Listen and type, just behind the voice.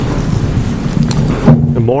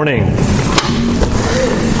Good morning.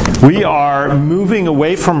 We are moving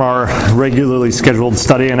away from our regularly scheduled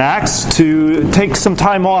study in Acts to take some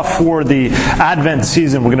time off for the Advent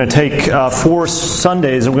season. We're going to take 4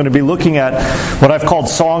 Sundays and we're going to be looking at what I've called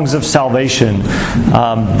Songs of Salvation.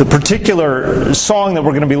 The particular song that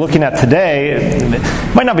we're going to be looking at today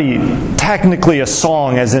might not be technically a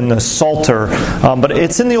song as in the Psalter, but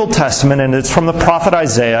it's in the Old Testament and it's from the prophet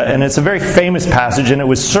Isaiah, and it's a very famous passage, and it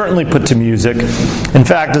was certainly put to music. In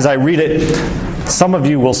fact, as I read it, some of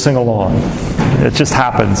you will sing along. It just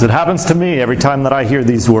happens. It happens to me every time that I hear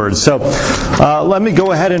these words. So let me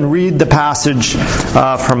go ahead and read the passage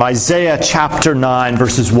from Isaiah chapter 9,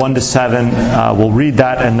 verses 1 to 7. We'll read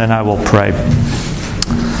that and then I will pray.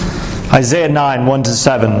 Isaiah 9, 1 to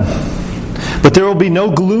 7. But there will be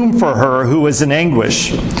no gloom for her who is in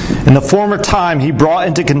anguish. In the former time he brought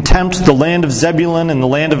into contempt the land of Zebulun and the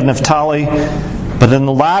land of Naphtali. But in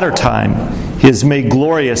the latter time he has made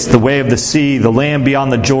glorious the way of the sea, the land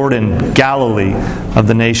beyond the Jordan, Galilee of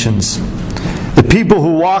the nations. The people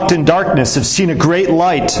who walked in darkness have seen a great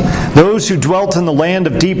light. Those who dwelt in the land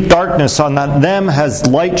of deep darkness, on them has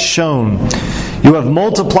light shone. You have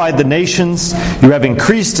multiplied the nations. You have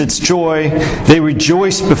increased its joy. They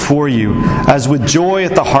rejoice before you, as with joy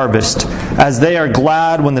at the harvest, as they are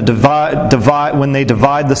glad when they divide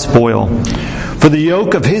the spoil. For the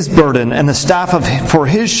yoke of his burden and the staff for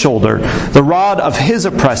his shoulder, the rod of his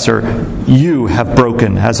oppressor, you have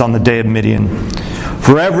broken, as on the day of Midian.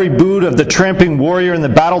 For every boot of the tramping warrior in the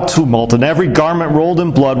battle tumult, and every garment rolled in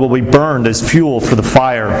blood will be burned as fuel for the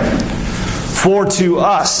fire. For to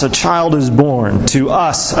us a child is born, to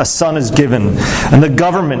us a son is given, and the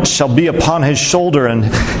government shall be upon his shoulder, and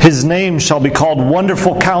his name shall be called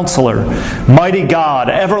Wonderful Counselor, Mighty God,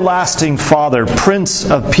 Everlasting Father, Prince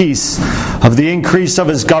of Peace. Of the increase of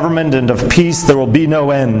his government and of peace there will be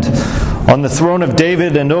no end. On the throne of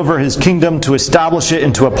David and over his kingdom, to establish it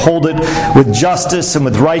and to uphold it with justice and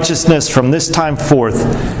with righteousness from this time forth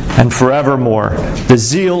and forevermore. The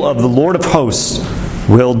zeal of the Lord of hosts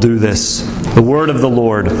will do this. The word of the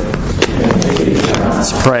Lord.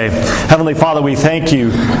 Let's pray. Heavenly Father, we thank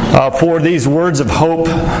you for these words of hope,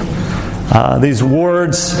 these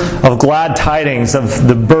words of glad tidings of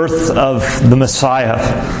the birth of the Messiah,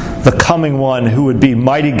 the coming one who would be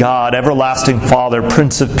mighty God, everlasting Father,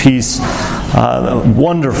 Prince of Peace,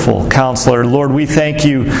 wonderful Counselor. Lord, we thank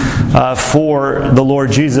you for the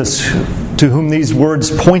Lord Jesus to whom these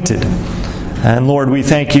words pointed. And Lord, we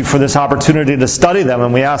thank you for this opportunity to study them,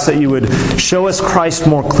 and we ask that you would show us Christ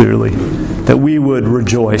more clearly, that we would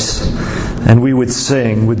rejoice and we would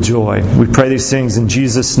sing with joy. We pray these things in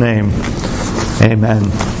Jesus' name. Amen.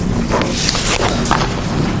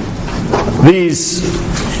 These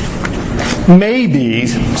may be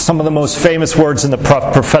some of the most famous words in the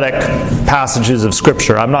prophetic passages of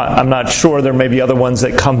Scripture. I'm not sure. There may be other ones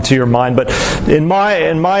that come to your mind, but in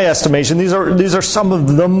my estimation, these are some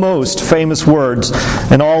of the most famous words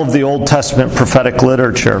in all of the Old Testament prophetic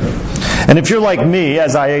literature. And if you're like me,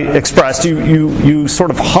 as I expressed, you sort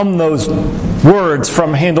of hum those words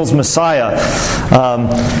from Handel's Messiah.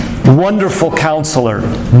 Wonderful Counselor,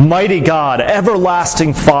 Mighty God,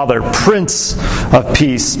 Everlasting Father, Prince of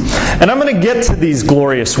Peace. And I'm going to get to these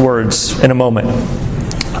glorious words in a moment.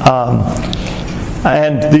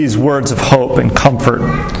 And these words of hope and comfort.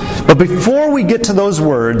 But before we get to those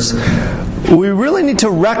words, we really need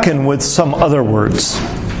to reckon with some other words.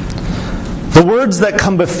 The words that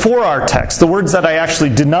come before our text, the words that I actually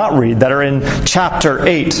did not read, that are in chapter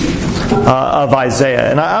 8 of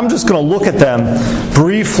Isaiah. And I'm just going to look at them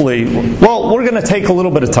briefly. Well, we're going to take a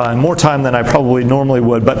little bit of time, more time than I probably normally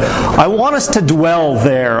would, but I want us to dwell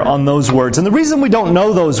there on those words. And the reason we don't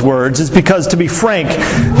know those words is because, to be frank,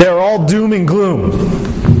 they're all doom and gloom.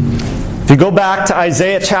 If you go back to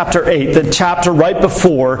Isaiah chapter 8, the chapter right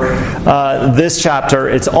before this chapter,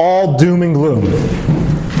 it's all doom and gloom.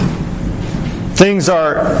 Things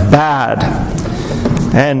are bad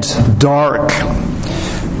and dark.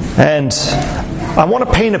 And I want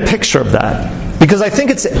to paint a picture of that, because I think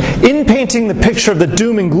it's in painting the picture of the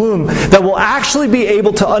doom and gloom that we'll actually be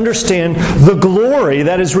able to understand the glory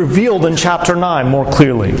that is revealed in chapter 9 more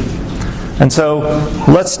clearly. And so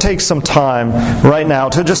let's take some time right now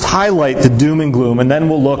to just highlight the doom and gloom, and then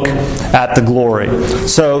we'll look at the glory.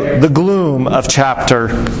 So the gloom of chapter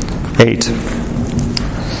 8.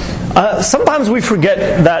 Sometimes we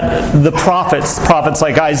forget that the prophets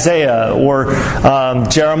like Isaiah or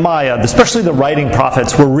Jeremiah, especially the writing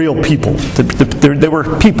prophets, were real people. They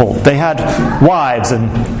were people. They had wives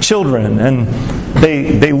and children, and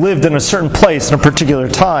they lived in a certain place in a particular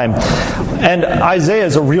time. And Isaiah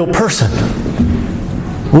is a real person.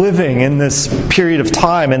 living in this period of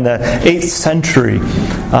time in the 8th century,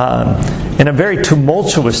 in a very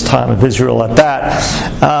tumultuous time of Israel at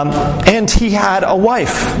that. And he had a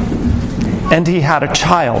wife, and he had a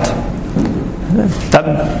child.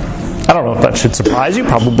 I don't know if that should surprise you.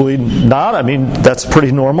 Probably not. I mean, that's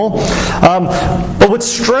pretty normal. But what's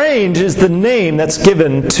strange is the name that's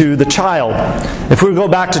given to the child. If we go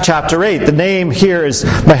back to chapter 8, the name here is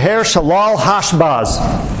Maher-shalal-hash-baz.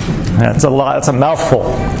 That's a mouthful.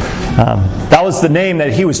 That was the name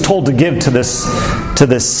that he was told to give to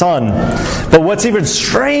this son. But what's even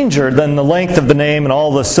stranger than the length of the name and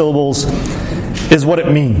all the syllables is what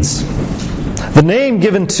it means. The name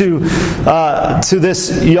given to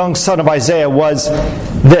this young son of Isaiah was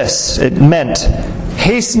this. It meant,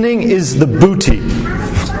 hastening is the booty,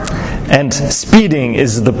 and speeding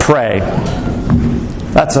is the prey.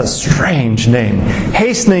 That's a strange name.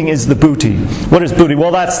 Hastening is the booty. What is booty?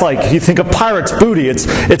 Well, that's like, you think of pirates' booty.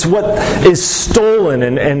 It's what is stolen,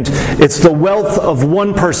 and it's the wealth of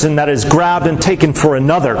one person that is grabbed and taken for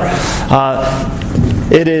another.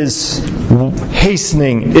 It is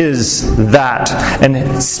hastening is that,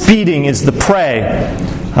 and speeding is the prey.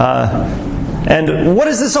 And what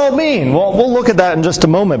does this all mean? Well, we'll look at that in just a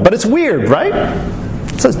moment. But it's weird, right?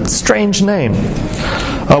 It's a strange name.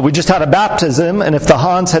 We just had a baptism, and if the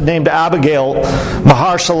Hans had named Abigail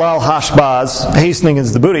Maher-shalal-hash-baz, hastening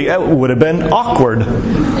is the booty, it would have been awkward.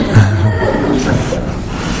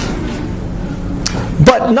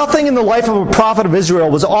 But nothing in the life of a prophet of Israel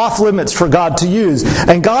was off limits for God to use.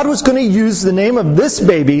 And God was going to use the name of this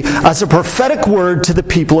baby as a prophetic word to the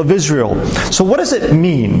people of Israel. So what does it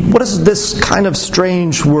mean? What does this kind of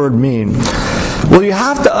strange word mean? Well, you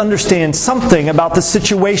have to understand something about the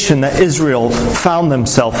situation that Israel found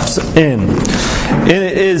themselves in.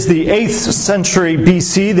 It is the 8th century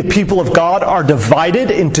BC. The people of God are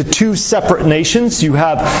divided into two separate nations. You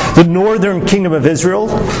have the northern kingdom of Israel,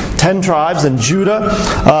 10 tribes, and Judah,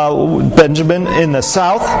 Benjamin in the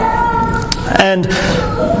south. And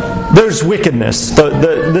there's wickedness.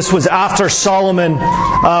 This was after Solomon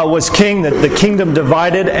was king, that the kingdom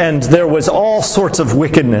divided, and there was all sorts of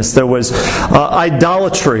wickedness. There was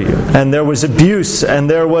idolatry, and there was abuse, and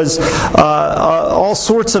there was all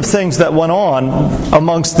sorts of things that went on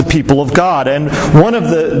amongst the people of God. And one of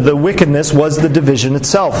the wickedness was the division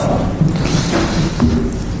itself.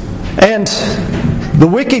 And the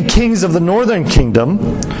wicked kings of the northern kingdom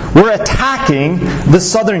were attacking the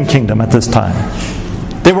southern kingdom at this time.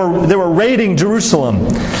 They were raiding Jerusalem.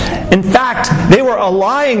 In fact, they were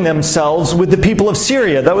allying themselves with the people of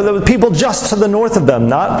Syria. That were the people just to the north of them.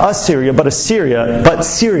 Not Assyria, but Assyria. But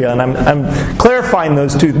Syria. And I'm clarifying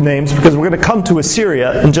those two names because we're going to come to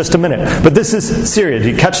Assyria in just a minute. But this is Syria.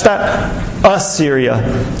 Did you catch that? Assyria.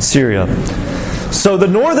 Syria. So the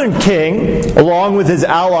northern king, along with his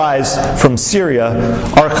allies from Syria,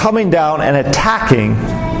 are coming down and attacking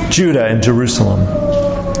Judah and Jerusalem.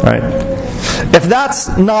 Right? If that's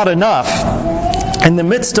not enough, in the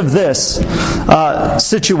midst of this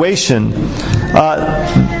situation,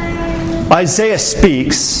 Isaiah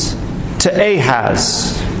speaks to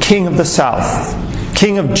Ahaz, king of the south,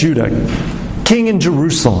 king of Judah, king in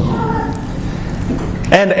Jerusalem.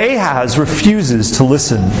 And Ahaz refuses to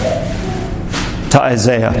listen to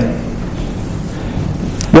Isaiah.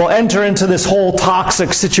 We'll enter into this whole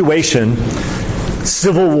toxic situation,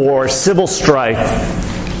 civil war, civil strife,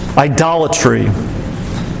 idolatry.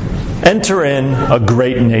 Enter in a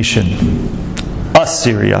great nation,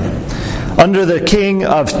 Assyria, under the king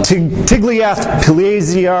of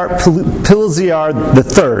Tiglath-Pileser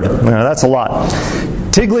III. That's a lot.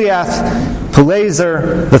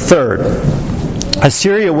 Tiglath-Pileser III.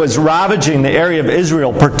 Assyria was ravaging the area of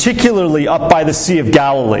Israel, particularly up by the Sea of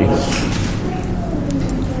Galilee.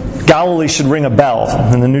 Galilee should ring a bell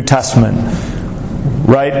in the New Testament,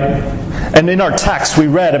 right? And in our text, we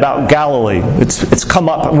read about Galilee. It's come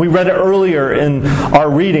up. We read it earlier in our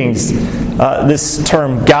readings, this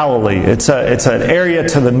term Galilee. It's an area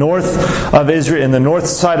to the north of Israel, in the north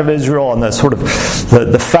side of Israel, on the sort of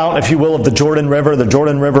the fountain, if you will, of the Jordan River. The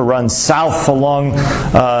Jordan River runs south along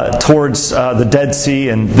towards the Dead Sea,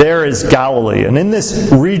 and there is Galilee. And in this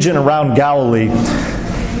region around Galilee,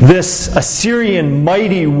 this Assyrian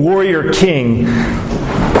mighty warrior king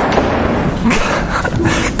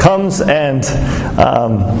comes and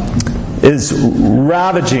is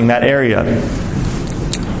ravaging that area.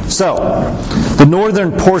 So, the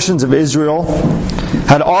northern portions of Israel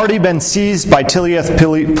had already been seized by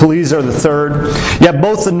Tiglath-Pileser III, yet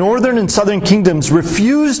both the northern and southern kingdoms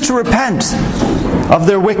refused to repent of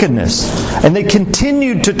their wickedness, and they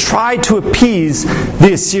continued to try to appease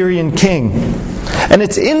the Assyrian king. And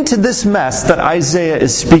it's into this mess that Isaiah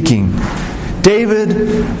is speaking. David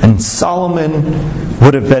and Solomon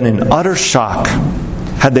would have been in utter shock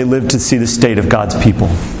had they lived to see the state of God's people.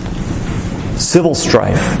 Civil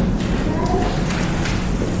strife,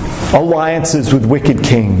 alliances with wicked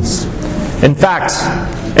kings. In fact,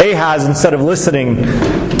 Ahaz, instead of listening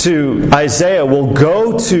to Isaiah, will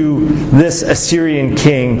go to this Assyrian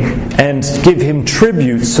king and give him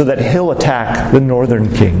tribute so that he'll attack the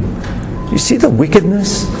northern king. You see the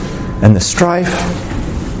wickedness and the strife?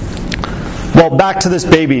 Well, back to this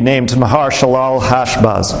baby named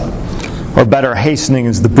Maher-shalal-hash-baz, or better, hastening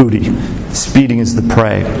is the booty, speeding is the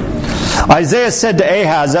prey. Isaiah said to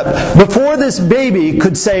Ahaz that before this baby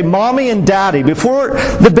could say mommy and daddy, before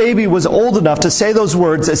the baby was old enough to say those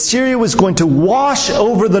words, Assyria was going to wash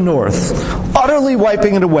over the north, utterly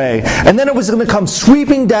wiping it away. And then it was going to come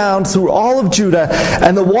sweeping down through all of Judah,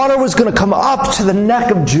 and the water was going to come up to the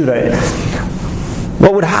neck of Judah.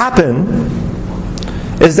 What would happen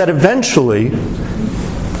is that eventually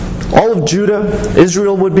all of Judah,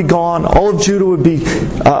 Israel would be gone. All of Judah would be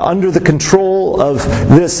under the control of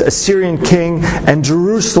this Assyrian king, and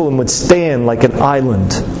Jerusalem would stand like an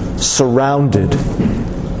island, surrounded.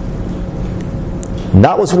 And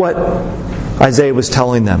that was what Isaiah was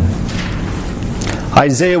telling them.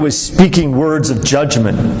 Isaiah was speaking words of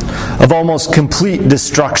judgment, of almost complete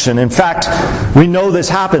destruction. In fact, we know this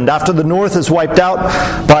happened. After the north is wiped out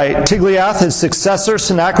by Tiglath, his successor,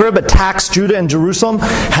 Sennacherib, attacks Judah and Jerusalem.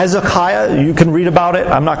 Hezekiah, you can read about it.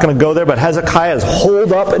 I'm not going to go there, but Hezekiah is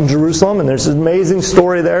holed up in Jerusalem, and there's an amazing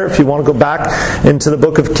story there. If you want to go back into the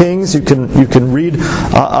book of Kings, you can read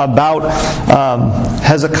about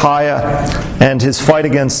Hezekiah and his fight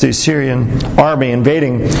against the Assyrian army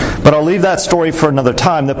invading. But I'll leave that story for another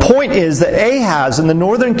time. The point is that Ahaz and the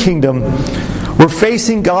northern kingdom were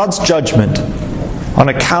facing God's judgment on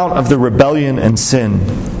account of the rebellion and sin.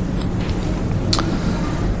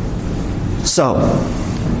 So,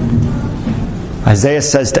 Isaiah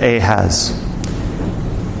says to Ahaz,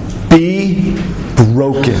 "Be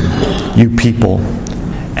broken, you people,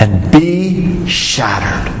 and be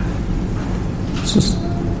shattered."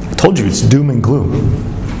 I told you it's doom and gloom.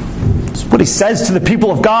 It's what he says to the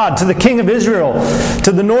people of God, to the king of Israel,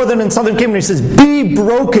 to the northern and southern kingdom. He says, "Be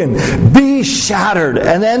broken, be shattered,"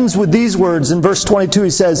 and ends with these words. In verse 22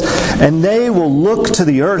 he says, "And they will look to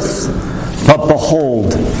the earth, but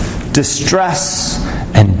behold, distress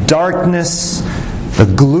and darkness, the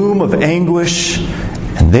gloom of anguish,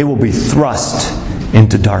 and they will be thrust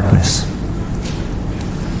into darkness."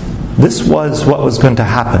 This was what was going to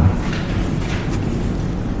happen.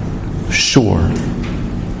 Sure.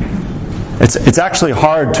 It's actually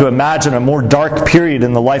hard to imagine a more dark period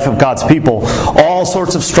in the life of God's people. All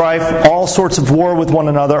sorts of strife, all sorts of war with one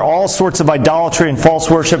another, all sorts of idolatry and false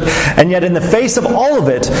worship. And yet in the face of all of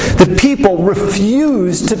it, the people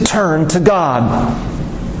refuse to turn to God.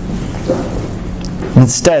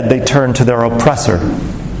 Instead, they turn to their oppressor.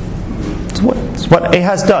 It's what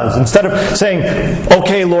Ahaz does. Instead of saying,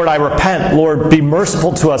 "Okay, Lord, I repent. Lord, be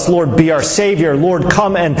merciful to us. Lord, be our Savior. Lord,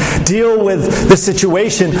 come and deal with the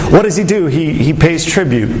situation," what does he do? He pays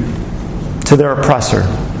tribute to their oppressor,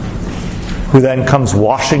 who then comes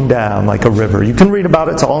washing down like a river. You can read about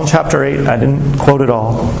it. It's all in chapter 8. I didn't quote it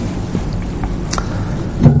all.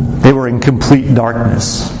 They were in complete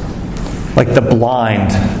darkness, like the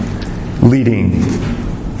blind leading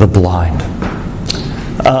the blind.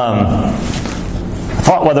 I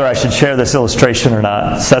thought whether I should share this illustration or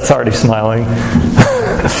not. Seth's already smiling.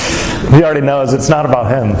 He already knows it's not about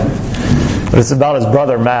him. But it's about his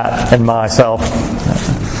brother Matt and myself.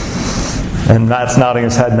 And Matt's nodding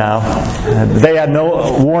his head now. They had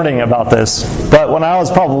no warning about this. But when I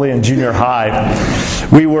was probably in junior high,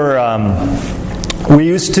 we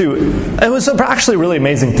used to, it was actually a really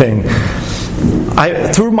amazing thing.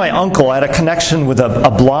 Through my uncle, I had a connection with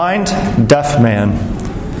a blind, deaf man.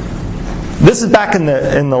 This is back in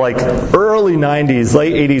the like early 90s,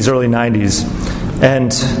 late 80s, early 90s.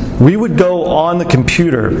 And we would go on the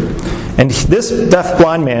computer, and this deaf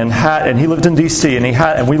blind man had, and he lived in D.C.,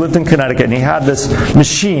 and we lived in Connecticut, and he had this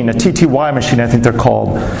machine, a TTY machine, I think they're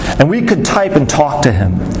called. And we could type and talk to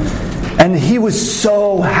him. And he was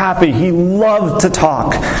so happy. He loved to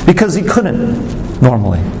talk because he couldn't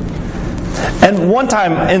normally. And one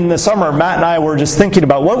time in the summer, Matt and I were just thinking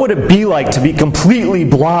about what would it be like to be completely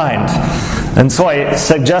blind. And so I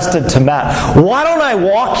suggested to Matt, "Why don't I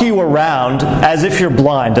walk you around as if you're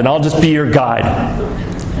blind, and I'll just be your guide?"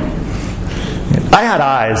 I had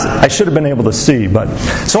eyes. I should have been able to see.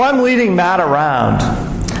 So I'm leading Matt around,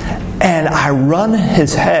 and I run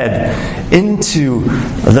his head into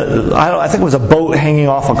I think it was a boat hanging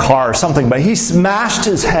off a car or something, but he smashed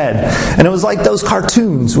his head. And it was like those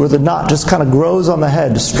cartoons where the knot just kind of grows on the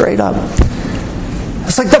head straight up.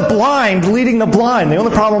 It's like the blind leading the blind. The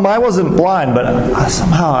only problem, I wasn't blind, but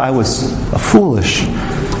somehow I was foolish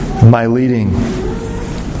in my leading.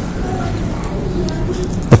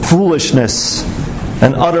 The foolishness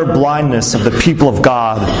and utter blindness of the people of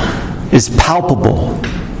God is palpable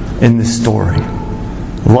in this story.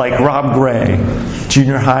 Like Rob Gray,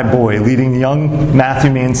 junior high boy, leading young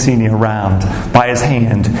Matthew Mancini around by his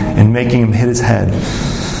hand and making him hit his head.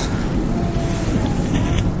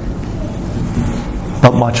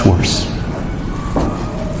 But much worse.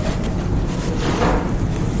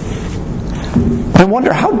 I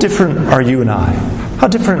wonder, how different are you and I? How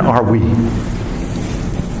different are we?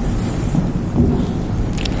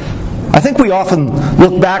 I think we often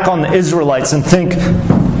look back on the Israelites and think,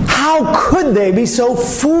 how could they be so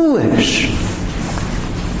foolish?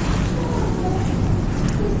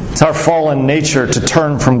 It's our fallen nature to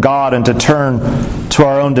turn from God and to turn to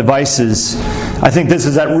our own devices. I think this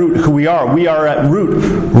is at root who we are. We are at root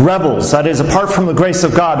rebels. That is, apart from the grace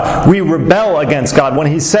of God, we rebel against God. When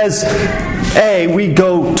He says A, we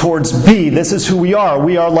go towards B. This is who we are.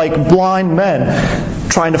 We are like blind men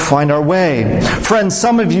trying to find our way. Friends,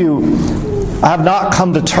 some of you have not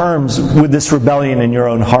come to terms with this rebellion in your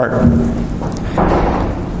own heart.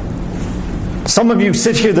 Some of you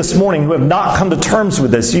sit here this morning who have not come to terms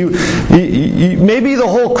with this. Maybe the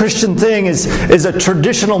whole Christian thing is a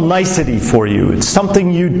traditional nicety for you. It's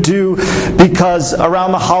something you do because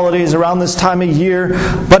around the holidays, around this time of year,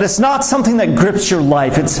 but it's not something that grips your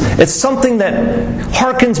life. It's something that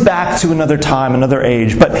harkens back to another time, another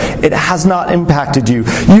age, but it has not impacted you.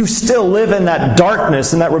 You still live in that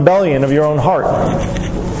darkness and that rebellion of your own heart.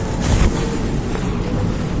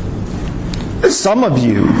 Some of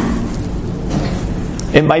you,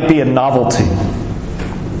 it might be a novelty.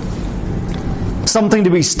 Something to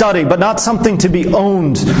be studied, but not something to be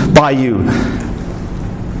owned by you.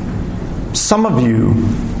 Some of you,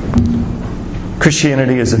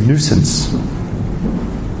 Christianity is a nuisance.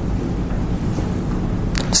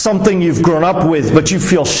 Something you've grown up with, but you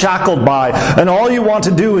feel shackled by, and all you want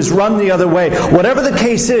to do is run the other way. Whatever the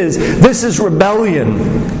case is, this is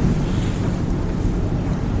rebellion.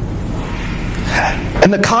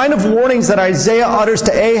 And the kind of warnings that Isaiah utters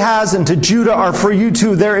to Ahaz and to Judah are for you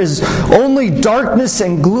too. There is only darkness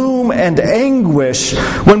and gloom and anguish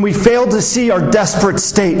when we fail to see our desperate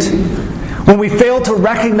state. When we fail to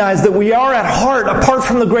recognize that we are at heart, apart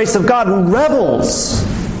from the grace of God, rebels.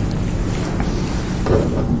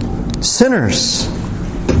 Sinners.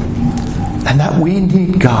 And that we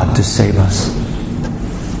need God to save us.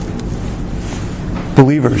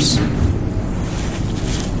 Believers,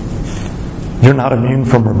 you're not immune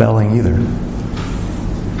from rebelling either.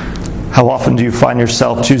 How often do you find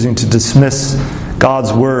yourself choosing to dismiss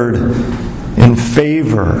God's Word in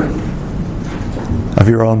favor of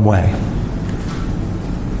your own way?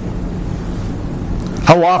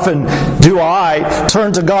 How often do I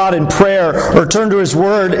turn to God in prayer or turn to His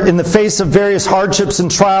Word in the face of various hardships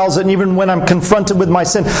and trials, and even when I'm confronted with my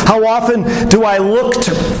sin? How often do I look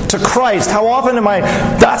to Christ? How often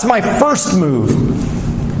that's my first move?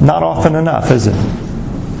 Not often enough, is it?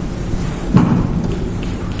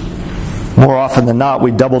 More often than not, we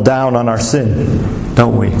double down on our sin,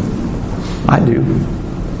 don't we? I do.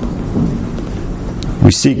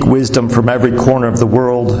 We seek wisdom from every corner of the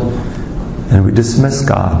world, and we dismiss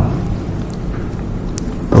God.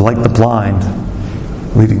 We're like the blind,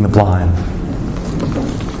 leading the blind.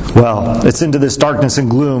 Well, it's into this darkness and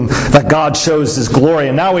gloom that God shows His glory.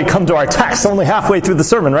 And now we come to our text only halfway through the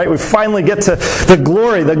sermon, right? We finally get to the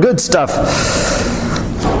glory, the good stuff.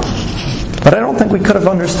 But I don't think we could have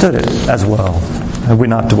understood it as well had we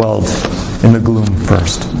not dwelled in the gloom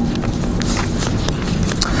first.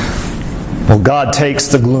 Well, God takes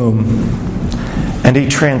the gloom and He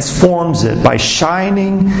transforms it by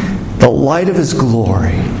shining the light of His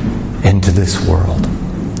glory into this world.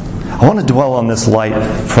 I want to dwell on this light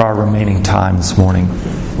for our remaining time this morning.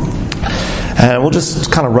 And we'll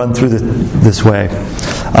just kind of run through this way.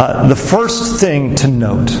 The first thing to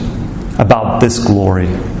note about this glory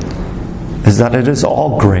is that it is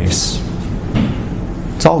all grace.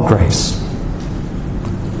 It's all grace.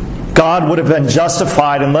 God would have been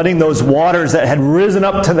justified in letting those waters that had risen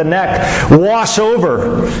up to the neck wash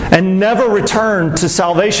over and never return to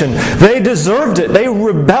salvation. They deserved it. They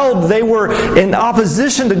rebelled. They were in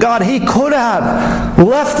opposition to God. He could have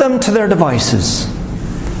left them to their devices.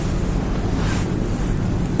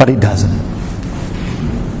 But He doesn't.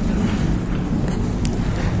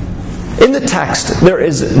 In the text, there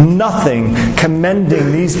is nothing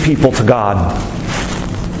commending these people to God.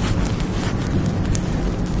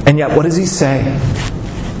 And yet, what does he say?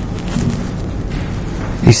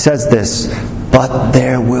 He says this, "But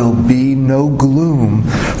there will be no gloom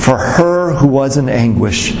for her who was in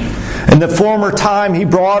anguish. In the former time he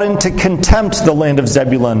brought into contempt the land of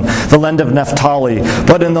Zebulun, the land of Naphtali.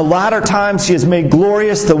 But in the latter times he has made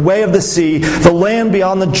glorious the way of the sea, the land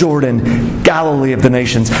beyond the Jordan, Galilee of the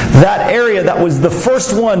nations." That area that was the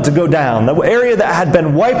first one to go down, the area that had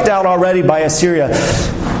been wiped out already by Assyria,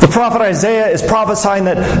 the prophet Isaiah is prophesying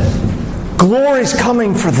that glory is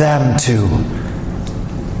coming for them too.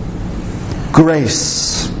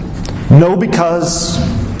 Grace. No because,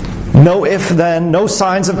 no if then, no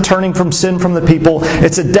signs of turning from sin from the people.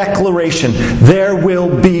 It's a declaration. There will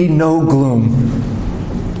be no gloom.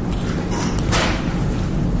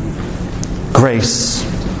 Grace.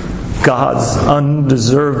 God's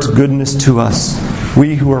undeserved goodness to us.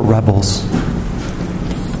 We who are rebels.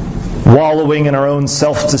 Wallowing in our own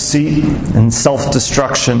self-deceit and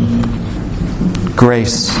self-destruction.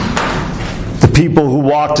 Grace. The people who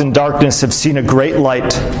walked in darkness have seen a great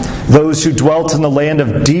light. Those who dwelt in the land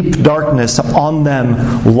of deep darkness, on them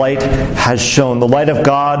light has shone. The light of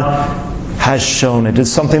God has shone. It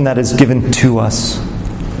is something that is given to us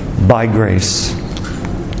by grace.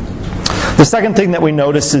 The second thing that we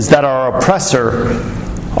notice is that our oppressor,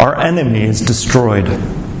 our enemy, is destroyed.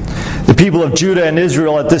 The people of Judah and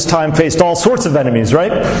Israel at this time faced all sorts of enemies,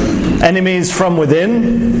 right? Enemies from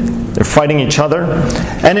within, they're fighting each other.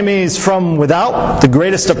 Enemies from without. The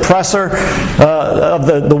greatest oppressor of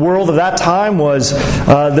the world of that time was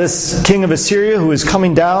this king of Assyria who was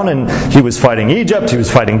coming down, and he was fighting Egypt, he was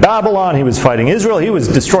fighting Babylon, he was fighting Israel, he was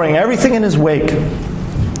destroying everything in his wake.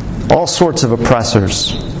 All sorts of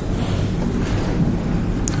oppressors.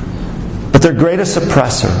 But their greatest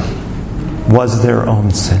oppressor was their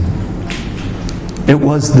own sin. It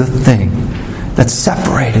was the thing that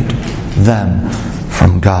separated them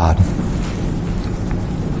from God.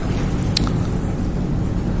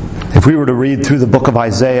 If we were to read through the book of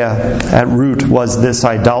Isaiah, at root was this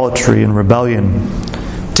idolatry and rebellion.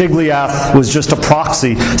 Tiglath was just a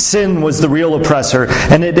proxy. Sin was the real oppressor.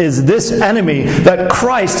 And it is this enemy that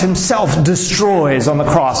Christ himself destroys on the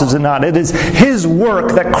cross, is it not? It is his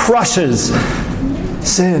work that crushes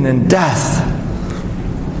sin and death.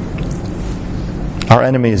 Our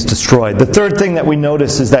enemy is destroyed. The third thing that we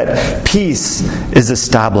notice is that peace is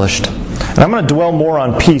established. And I'm going to dwell more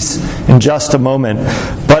on peace in just a moment.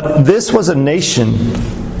 But this was a nation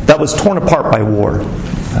that was torn apart by war.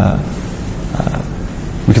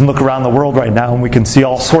 We can look around the world right now and we can see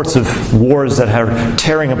all sorts of wars that are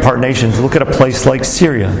tearing apart nations. Look at a place like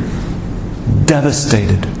Syria,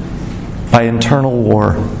 devastated by internal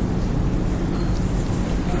war.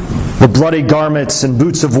 The bloody garments and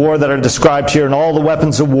boots of war that are described here and all the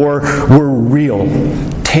weapons of war were real,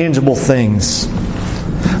 tangible things.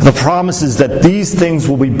 The promise is that these things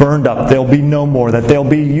will be burned up. They'll be no more. That they'll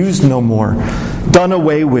be used no more. Done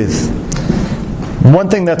away with. One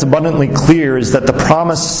thing that's abundantly clear is that the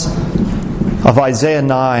promise of Isaiah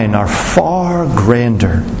 9 are far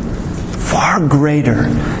grander, far greater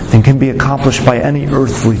than can be accomplished by any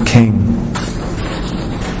earthly king.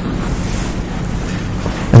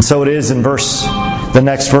 And so it is in the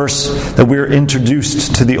next verse, that we're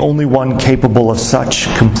introduced to the only one capable of such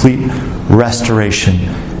complete restoration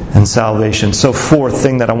and salvation. So fourth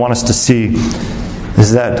thing that I want us to see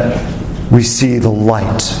is that we see the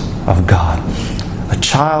light of God. A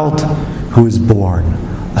child who is born,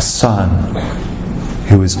 a son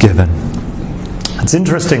who is given. It's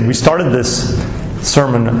interesting, we started this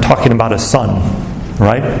sermon talking about a son,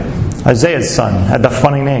 right? Isaiah's son had that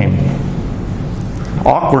funny name.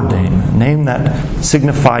 Awkward name, a name that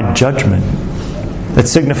signified judgment, that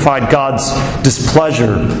signified God's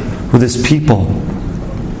displeasure with his people.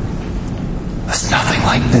 It's nothing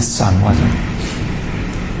like this son, was it?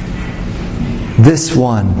 This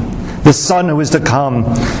one, the son who is to come,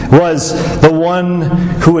 was the one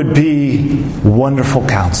who would be Wonderful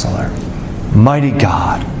Counselor, Mighty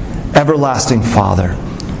God, Everlasting Father,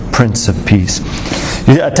 Prince of Peace.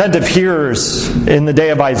 Attentive hearers in the day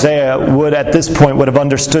of Isaiah would have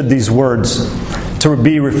understood these words to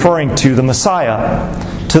be referring to the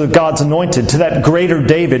Messiah, to God's anointed, to that greater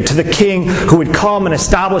David, to the king who would come and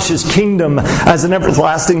establish his kingdom as an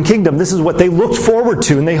everlasting kingdom. This is what they looked forward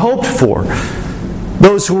to and they hoped for.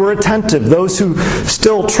 Those who were attentive, those who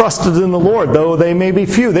still trusted in the Lord, though they may be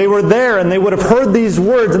few, they were there and they would have heard these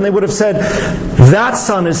words and they would have said, that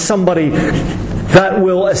son is somebody that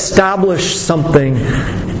will establish something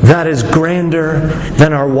that is grander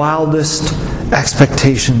than our wildest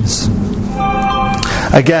expectations.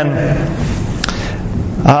 Again,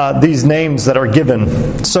 these names that are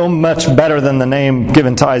given, so much better than the name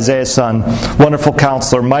given to Isaiah's son, Wonderful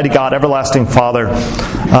Counselor, Mighty God, Everlasting Father.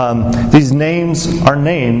 These names are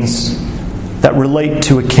names that relate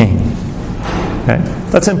to a king. Okay?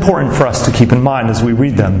 That's important for us to keep in mind as we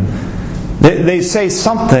read them. They say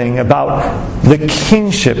something about the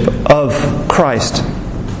kingship of Christ.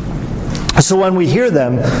 So when we hear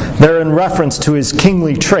them, they're in reference to his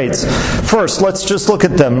kingly traits. First, let's just look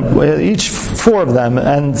at them, each four of them,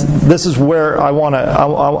 and this is where I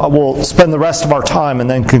will spend the rest of our time and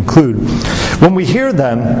then conclude. When we hear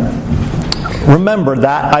them, remember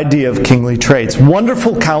that idea of kingly traits.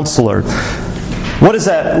 Wonderful Counselor. What does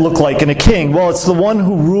that look like in a king? Well, it's the one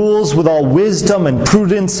who rules with all wisdom and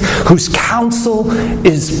prudence, whose counsel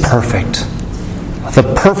is perfect. The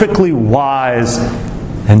perfectly wise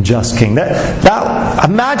and just king.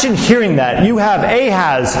 Imagine hearing that. You have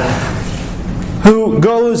Ahaz, who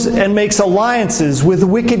goes and makes alliances with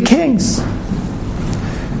wicked kings.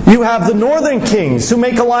 You have the northern kings who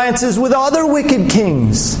make alliances with other wicked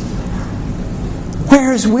kings.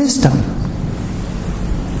 Where is wisdom?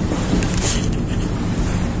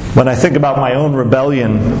 When I think about my own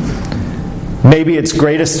rebellion, maybe its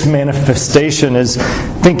greatest manifestation is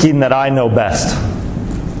thinking that I know best.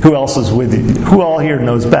 Who else is with you? Who all here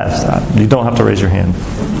knows best? You don't have to raise your hand.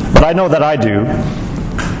 But I know that I do.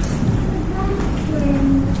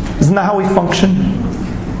 Isn't that how we function?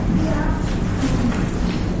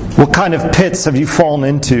 What kind of pits have you fallen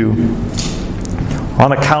into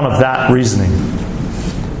on account of that reasoning?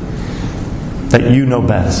 That you know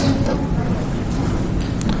best.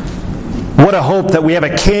 What a hope that we have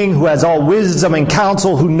a king who has all wisdom and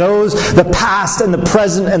counsel, who knows the past and the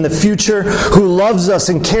present and the future, who loves us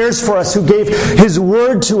and cares for us, who gave his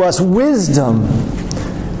word to us, wisdom,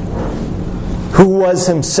 who was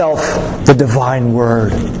himself the divine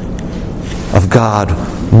word of God.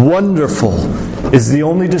 Wonderful is the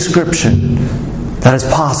only description that is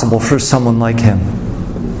possible for someone like him.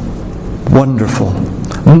 Wonderful.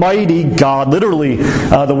 Mighty God. Literally,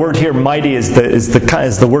 the word here, mighty, is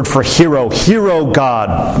the word for hero. Hero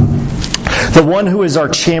God. The one who is our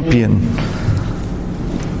champion.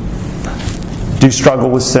 Do you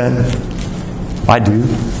struggle with sin? I do.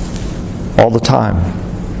 All the time.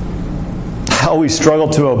 How we struggle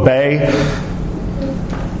to obey.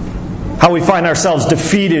 How we find ourselves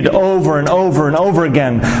defeated over and over and over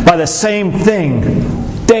again by the same thing,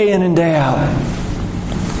 day in and day out.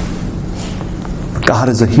 God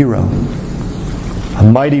is a hero, a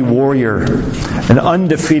mighty warrior, an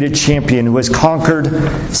undefeated champion who has conquered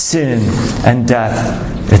sin and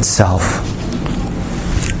death itself.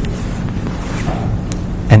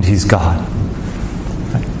 And he's God.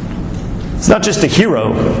 He's not just a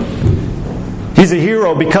hero. He's a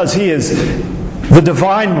hero because he is the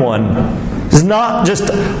divine one. He's not just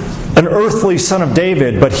an earthly son of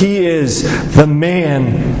David, but he is the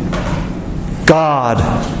man, God,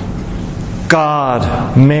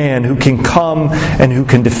 man, who can come and who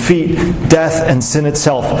can defeat death and sin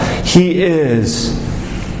itself. He is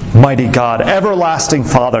mighty God, everlasting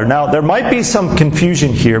Father. Now, there might be some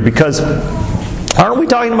confusion here because aren't we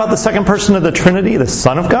talking about the second person of the Trinity, the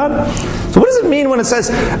Son of God? So what does it mean when it says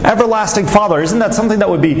everlasting Father? Isn't that something that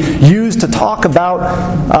would be used to talk about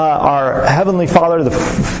our Heavenly Father,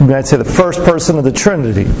 I'd say the first person of the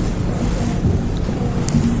Trinity?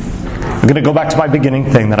 I'm going to go back to my beginning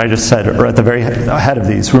thing that I just said, or at the very head of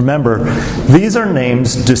these. Remember, these are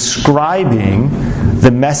names describing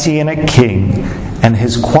the Messianic King and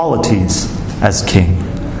his qualities as king.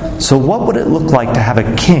 So what would it look like to have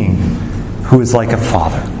a king who is like a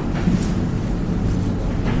father?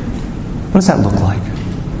 What does that look like?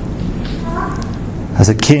 As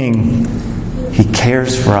a king, he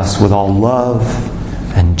cares for us with all love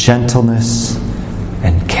and gentleness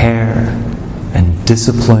and care and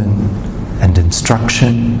discipline and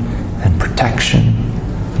instruction and protection.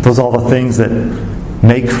 Those are all the things that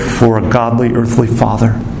make for a godly earthly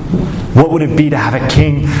father. What would it be to have a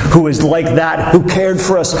king who is like that, who cared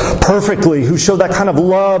for us perfectly, who showed that kind of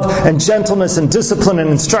love and gentleness and discipline and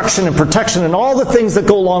instruction and protection and all the things that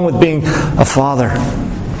go along with being a father?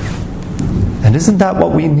 And isn't that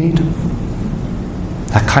what we need?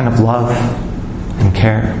 That kind of love and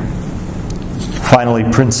care.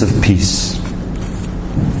 Finally, Prince of Peace.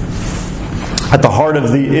 At the heart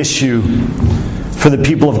of the issue for the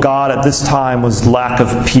people of God at this time was lack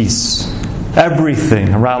of peace.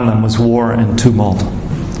 Everything around them was war and tumult.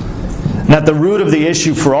 And at the root of the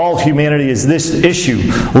issue for all humanity is this issue,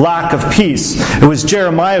 lack of peace. It was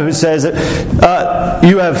Jeremiah who says,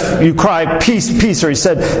 you cry, peace, peace. Or he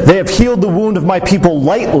said, they have healed the wound of my people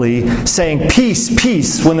lightly, saying, peace,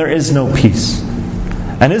 peace, when there is no peace.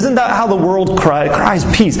 And isn't that how the world cries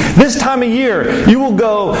peace? This time of year, you will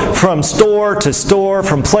go from store to store,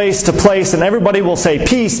 from place to place, and everybody will say,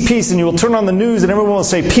 peace, peace, and you will turn on the news and everyone will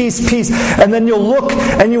say, peace, peace, and then you'll look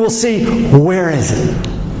and you will see, where is it?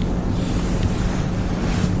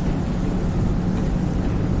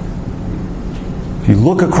 If you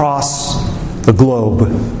look across the globe,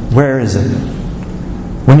 where is it?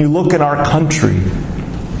 When you look at our country,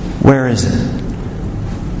 where is it?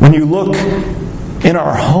 When you look in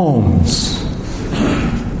our homes,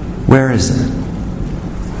 where is it?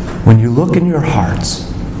 When you look in your hearts,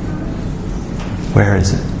 where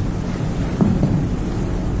is it?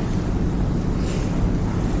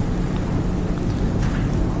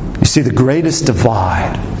 You see, the greatest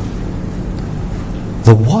divide,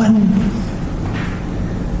 the one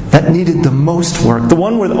that needed the most work, the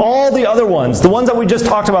one with all the other ones, the ones that we just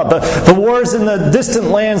talked about, the wars in the distant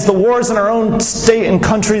lands, the wars in our own state and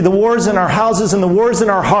country, the wars in our houses and the wars in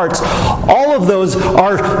our hearts, all of those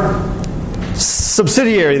are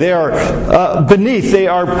subsidiary. They are beneath. They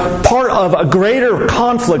are part of a greater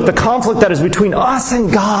conflict, the conflict that is between us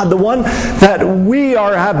and God, the one that we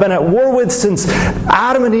have been at war with since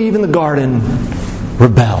Adam and Eve in the garden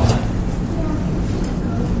rebelled.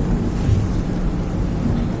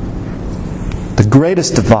 The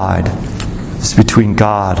greatest divide is between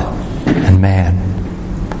God and man.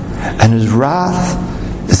 And His wrath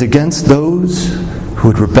is against those who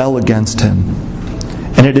would rebel against Him.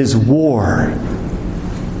 And it is war.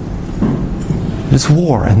 It is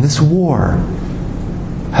war. And this war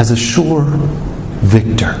has a sure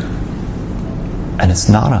victor. And it's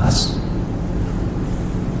not us.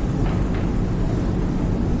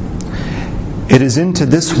 It is into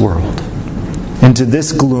this world, into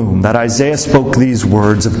this gloom, that Isaiah spoke these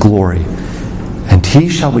words of glory. And He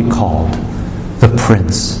shall be called the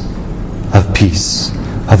Prince of Peace.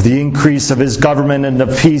 Of the increase of His government and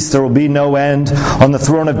of peace there will be no end, on the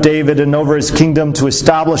throne of David and over His kingdom, to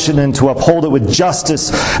establish it and to uphold it with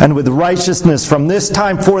justice and with righteousness from this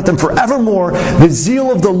time forth and forevermore. The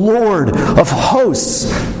zeal of the Lord of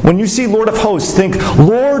hosts. When you see Lord of hosts, think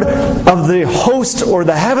Lord of the host, or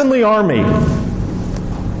the heavenly army.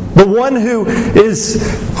 The one who is,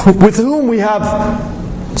 with whom we have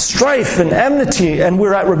strife and enmity and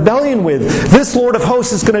we're at rebellion with. This Lord of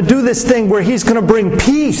hosts is going to do this thing where He's going to bring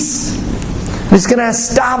peace. He's going to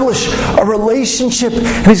establish a relationship,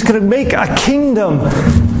 and He's going to make a kingdom.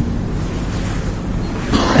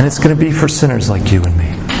 And it's going to be for sinners like you and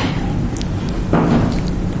me.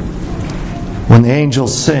 When the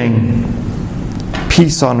angels sing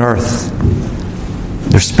peace on earth,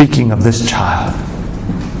 they're speaking of this child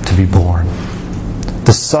to be born.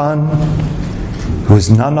 The Son, who is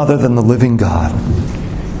none other than the living God.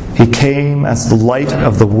 He came as the light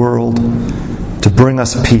of the world to bring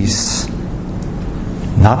us peace.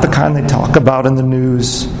 Not the kind they talk about in the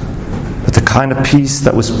news, but the kind of peace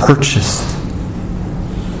that was purchased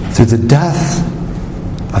through the death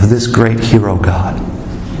of this great hero God.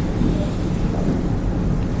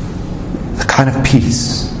 The kind of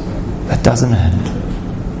peace that doesn't end.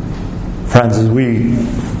 Friends, as we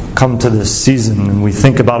come to this season and we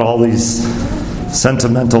think about all these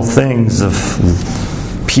sentimental things of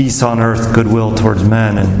peace on earth, goodwill towards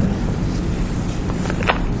men, and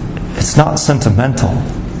it's not sentimental.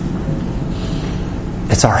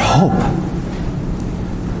 It's our hope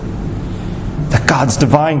that God's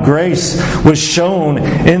divine grace was shown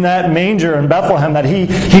in that manger in Bethlehem, that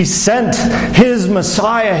He sent His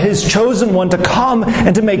Messiah, His chosen one, to come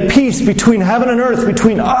and to make peace between heaven and earth,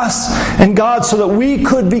 between us and God, so that we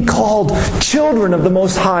could be called children of the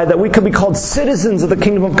Most High, that we could be called citizens of the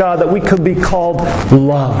kingdom of God, that we could be called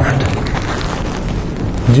loved.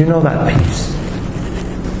 Do you know that peace?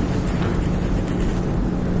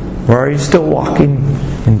 Or are you still walking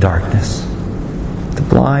in darkness? The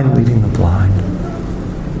blind leading the blind.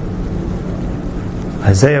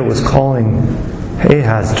 Isaiah was calling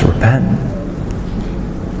Ahaz to repent,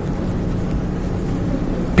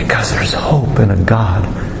 because there's hope in a God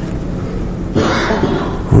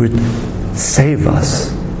who would save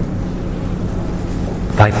us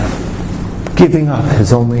by giving up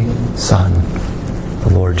His only Son, the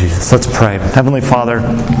Lord Jesus. Let's pray. Heavenly Father,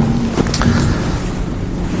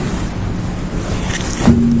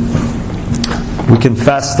 we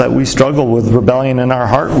confess that we struggle with rebellion in our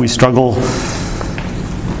heart. We struggle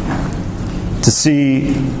to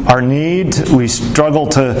see our need. We struggle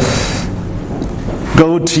to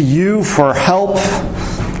go to you for help.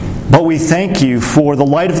 But we thank you for the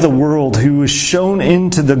light of the world who has shone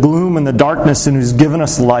into the gloom and the darkness and who's given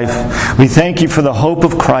us life. We thank you for the hope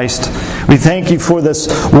of Christ. We thank you for this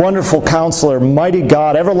wonderful Counselor, mighty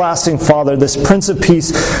God, everlasting Father, this Prince of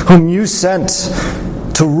Peace whom you sent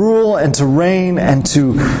to rule and to reign and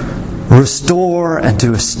to restore and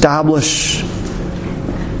to establish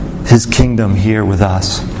His kingdom here with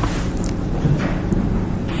us.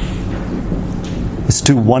 It's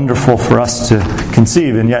too wonderful for us to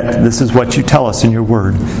conceive, and yet this is what you tell us in your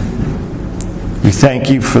word. We thank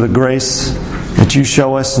you for the grace that you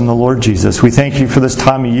show us in the Lord Jesus. We thank you for this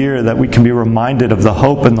time of year that we can be reminded of the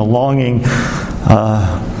hope and the longing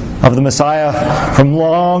of the Messiah from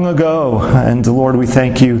long ago. And Lord, we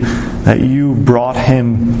thank you that you brought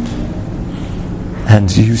Him and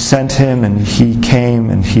you sent Him and He came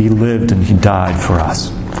and He lived and He died for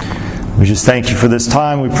us. We just thank you for this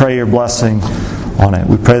time. We pray your blessing on it.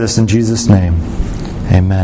 We pray this in Jesus' name. Amen.